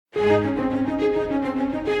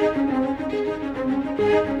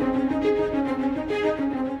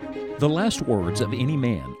The last words of any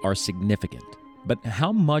man are significant, but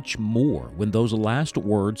how much more when those last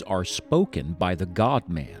words are spoken by the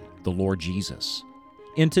God-man, the Lord Jesus?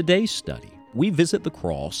 In today's study, we visit the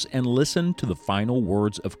cross and listen to the final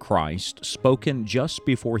words of Christ spoken just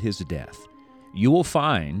before his death. You will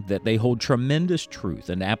find that they hold tremendous truth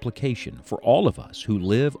and application for all of us who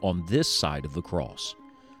live on this side of the cross.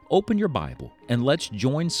 Open your Bible and let's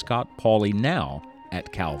join Scott Pauley now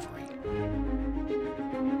at Calvary.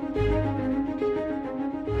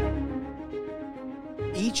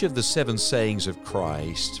 Each of the 7 sayings of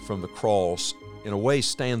Christ from the cross, in a way,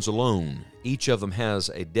 stands alone. Each of them has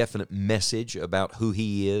a definite message about who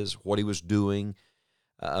he is, what he was doing,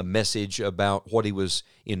 a message about what he was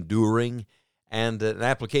enduring, and an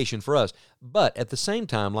application for us. But at the same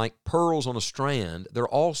time, like pearls on a strand, they're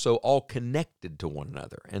also all connected to one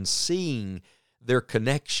another. And seeing their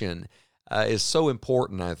connection is so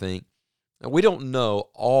important, I think. We don't know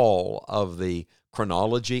all of the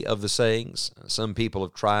chronology of the sayings. Some people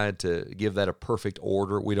have tried to give that a perfect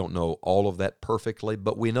order. We don't know all of that perfectly,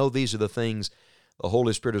 but we know these are the things the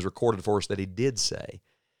Holy Spirit has recorded for us that he did say.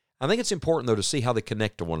 I think it's important, though, to see how they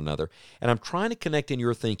connect to one another. And I'm trying to connect in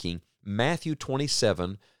your thinking Matthew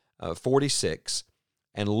 27:46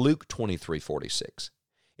 and Luke 23:46.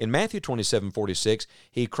 In Matthew 27:46,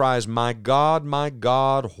 he cries, my God,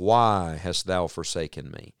 why hast thou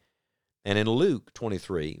forsaken me? And in Luke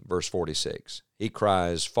 23, verse 46, he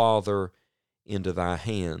cries, Father, into thy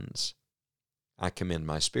hands I commend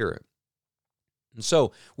my spirit. And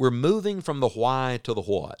so we're moving from the why to the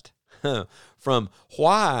what. From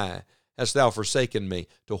why hast thou forsaken me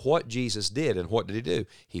to what Jesus did. And what did he do?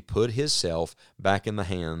 He put himself back in the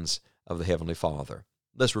hands of the Heavenly Father.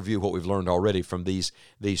 Let's review what we've learned already from these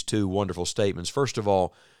 2 wonderful statements. First of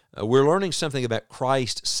all, we're learning something about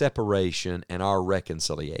Christ's separation and our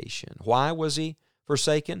reconciliation. Why was he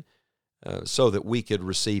forsaken? So that we could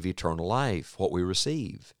receive eternal life, what we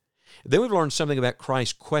receive. Then we've learned something about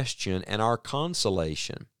Christ's question and our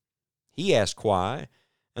consolation. He asked why,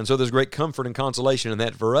 and so there's great comfort and consolation in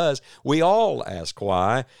that for us. We all ask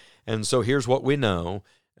why, and so here's what we know,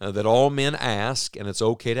 that all men ask, and it's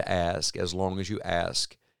okay to ask as long as you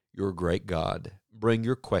ask your great God. Bring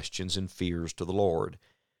your questions and fears to the Lord.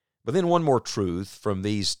 But then one more truth from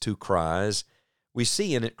these 2 cries. We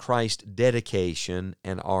see in it Christ's dedication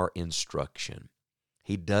and our instruction.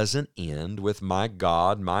 He doesn't end with, my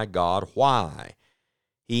God, why?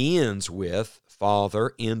 He ends with,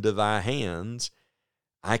 Father, into thy hands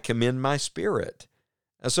I commend my spirit.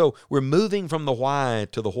 And so we're moving from the why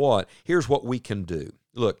to the what. Here's what we can do.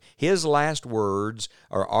 Look, his last words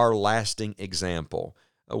are our lasting example.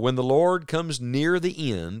 When the Lord comes near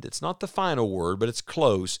the end, it's not the final word, but it's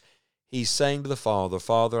close. He's saying to the Father,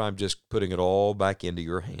 Father, I'm just putting it all back into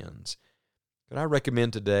your hands. Can I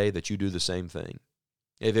recommend today that you do the same thing?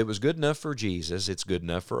 If it was good enough for Jesus, it's good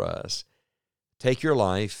enough for us. Take your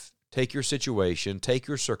life, take your situation, take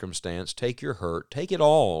your circumstance, take your hurt, take it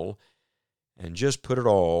all, and just put it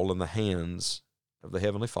all in the hands of the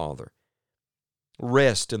Heavenly Father.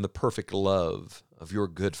 Rest in the perfect love of your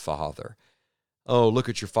good Father. Oh, look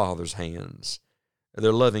at your Father's hands.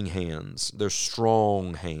 They're loving hands. They're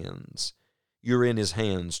strong hands. You're in his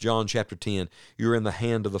hands. John chapter 10, you're in the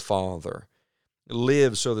hand of the Father.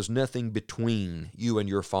 Live so there's nothing between you and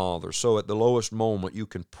your Father. So at the lowest moment you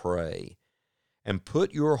can pray. And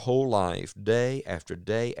put your whole life, day after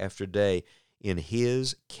day after day, in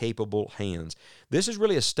his capable hands. This is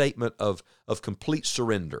really a statement of complete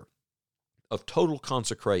surrender, of total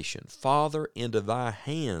consecration. Father, into thy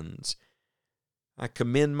hands I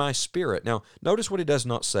commend my spirit. Now, notice what he does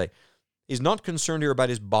not say. He's not concerned here about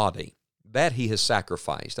his body. That he has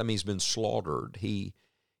sacrificed. I mean, he's been slaughtered. He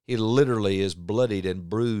literally is bloodied and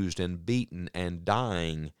bruised and beaten and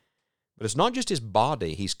dying. But it's not just his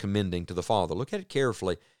body he's commending to the Father. Look at it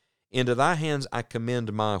carefully. Into thy hands I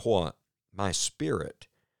commend my what? My spirit.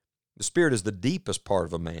 The spirit is the deepest part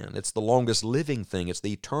of a man. It's the longest living thing. It's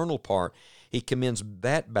the eternal part. He commends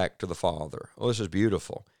that back to the Father. Oh, this is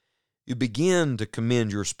beautiful. You begin to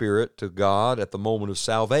commend your spirit to God at the moment of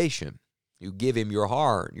salvation. You give him your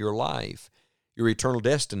heart, your life, your eternal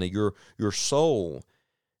destiny, your soul.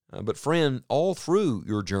 But friend, all through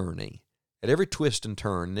your journey, at every twist and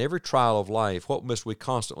turn, in every trial of life, what must we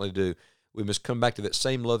constantly do? We must come back to that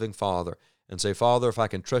same loving Father and say, Father, if I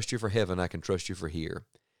can trust you for heaven, I can trust you for here.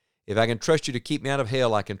 If I can trust you to keep me out of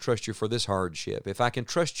hell, I can trust you for this hardship. If I can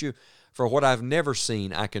trust you for what I've never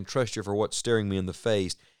seen, I can trust you for what's staring me in the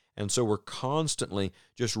face. And so we're constantly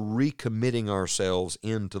just recommitting ourselves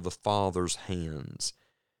into the Father's hands.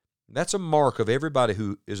 That's a mark of everybody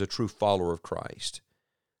who is a true follower of Christ.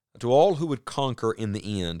 To all who would conquer in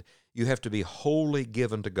the end, You have to be wholly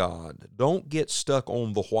given to God. Don't get stuck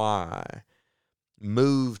on the why.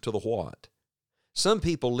 Move to the what. Some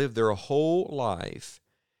people live their whole life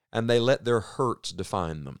and they let their hurts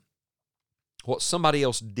define them. What somebody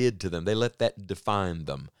else did to them, they let that define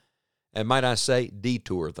them. And might I say,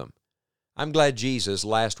 detour them. I'm glad Jesus'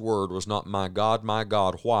 last word was not, my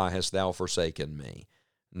God, why hast thou forsaken me?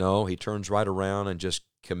 No, he turns right around and just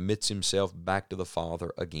commits himself back to the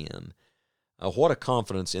Father again. What a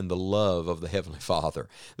confidence in the love of the Heavenly Father,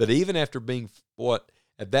 that even after being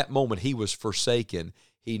at that moment he was forsaken,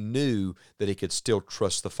 he knew that he could still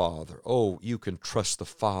trust the Father. Oh, you can trust the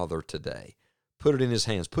Father today. Put it in his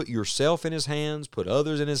hands. Put yourself in his hands. Put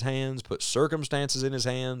others in his hands. Put circumstances in his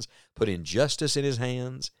hands. Put injustice in his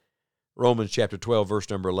hands. Romans chapter 12, verse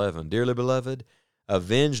number 11. Dearly beloved,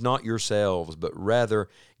 avenge not yourselves, but rather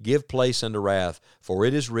give place unto wrath, for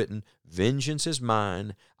it is written, vengeance is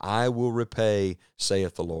mine, I will repay,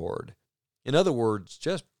 saith the Lord. In other words,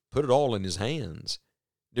 just put it all in his hands.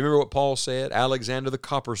 Do you remember what Paul said? Alexander the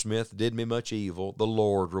coppersmith did me much evil. The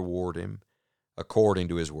Lord reward him according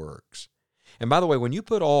to his works. And by the way, when you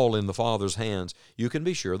put all in the Father's hands, you can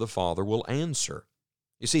be sure the Father will answer.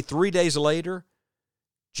 You see, 3 days later,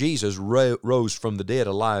 Jesus rose from the dead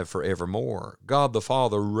alive forevermore. God the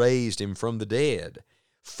Father raised him from the dead.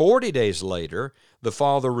 40 days later, the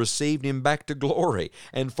Father received him back to glory.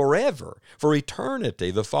 And forever, for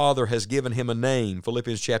eternity, the Father has given him a name,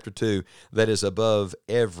 Philippians chapter 2, that is above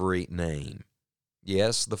every name.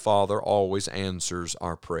 Yes, the Father always answers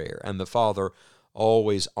our prayer, and the Father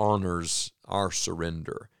always honors our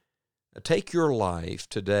surrender. Take your life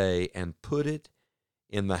today and put it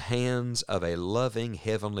in the hands of a loving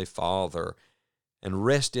Heavenly Father, and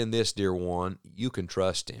rest in this, dear one, you can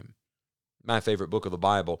trust him. My favorite book of the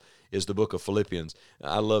Bible is the book of Philippians.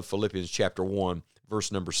 I love Philippians chapter 1,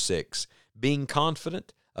 verse number 6. Being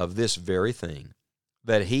confident of this very thing,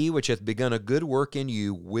 that he which hath begun a good work in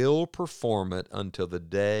you will perform it until the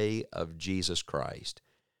day of Jesus Christ.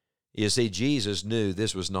 You see, Jesus knew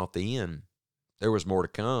this was not the end. There was more to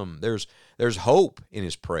come. There's hope in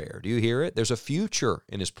his prayer. Do you hear it? There's a future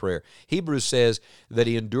in his prayer. Hebrews says that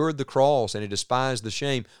he endured the cross and he despised the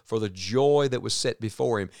shame for the joy that was set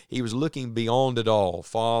before him. He was looking beyond it all.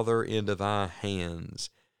 Father, into thy hands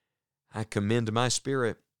I commend my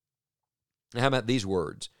spirit. Now, how about these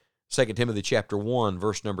words? 2 Timothy chapter 1,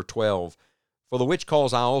 verse number 12. For the which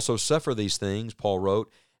cause I also suffer these things, Paul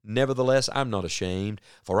wrote, nevertheless I'm not ashamed,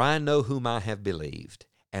 for I know whom I have believed,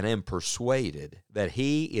 and am persuaded that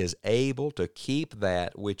he is able to keep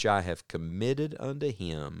that which I have committed unto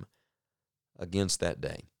him against that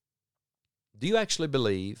day. Do you actually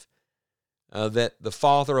believe that the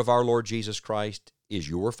Father of our Lord Jesus Christ is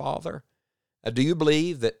your Father? Do you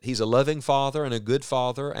believe that he's a loving Father and a good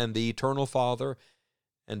Father and the eternal Father?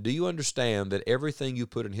 And do you understand that everything you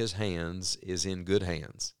put in his hands is in good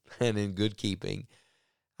hands and in good keeping?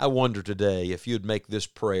 I wonder today if you'd make this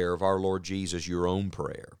prayer of our Lord Jesus your own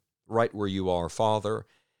prayer, right where you are. Father,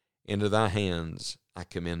 into thy hands I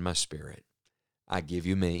commend my spirit. I give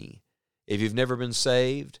you me. If you've never been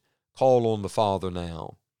saved, call on the Father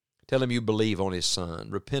now. Tell him you believe on his Son.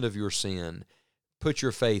 Repent of your sin. Put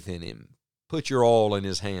your faith in him. Put your all in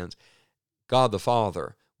his hands. God the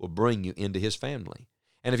Father will bring you into his family.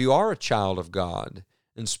 And if you are a child of God,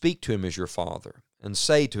 then speak to him as your Father and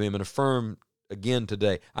say to him and affirm again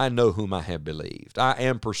today, I know whom I have believed. I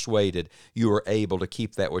am persuaded you are able to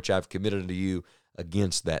keep that which I've committed unto you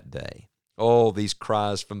against that day. Oh, these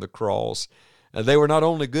cries from the cross. They were not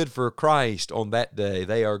only good for Christ on that day,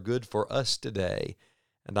 they are good for us today.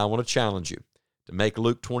 And I want to challenge you to make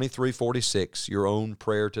Luke 23:46 your own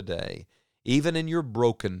prayer today. Even in your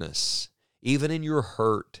brokenness, even in your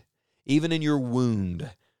hurt, even in your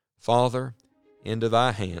wound, Father, into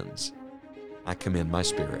thy hands I commend my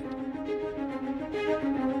spirit.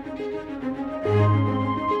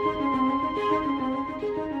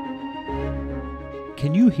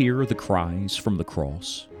 Can you hear the cries from the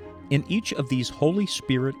cross? In each of these Holy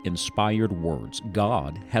Spirit-inspired words,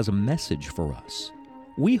 God has a message for us.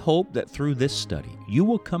 We hope that through this study, you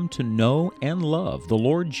will come to know and love the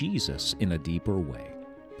Lord Jesus in a deeper way.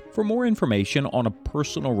 For more information on a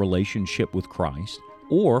personal relationship with Christ,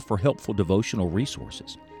 or for helpful devotional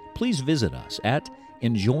resources, please visit us at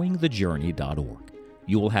enjoyingthejourney.org.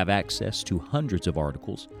 You will have access to hundreds of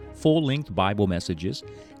articles, full-length Bible messages,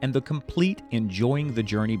 and the complete Enjoying the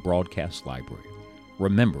Journey broadcast library.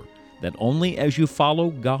 Remember that only as you follow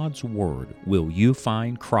God's Word will you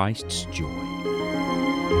find Christ's joy.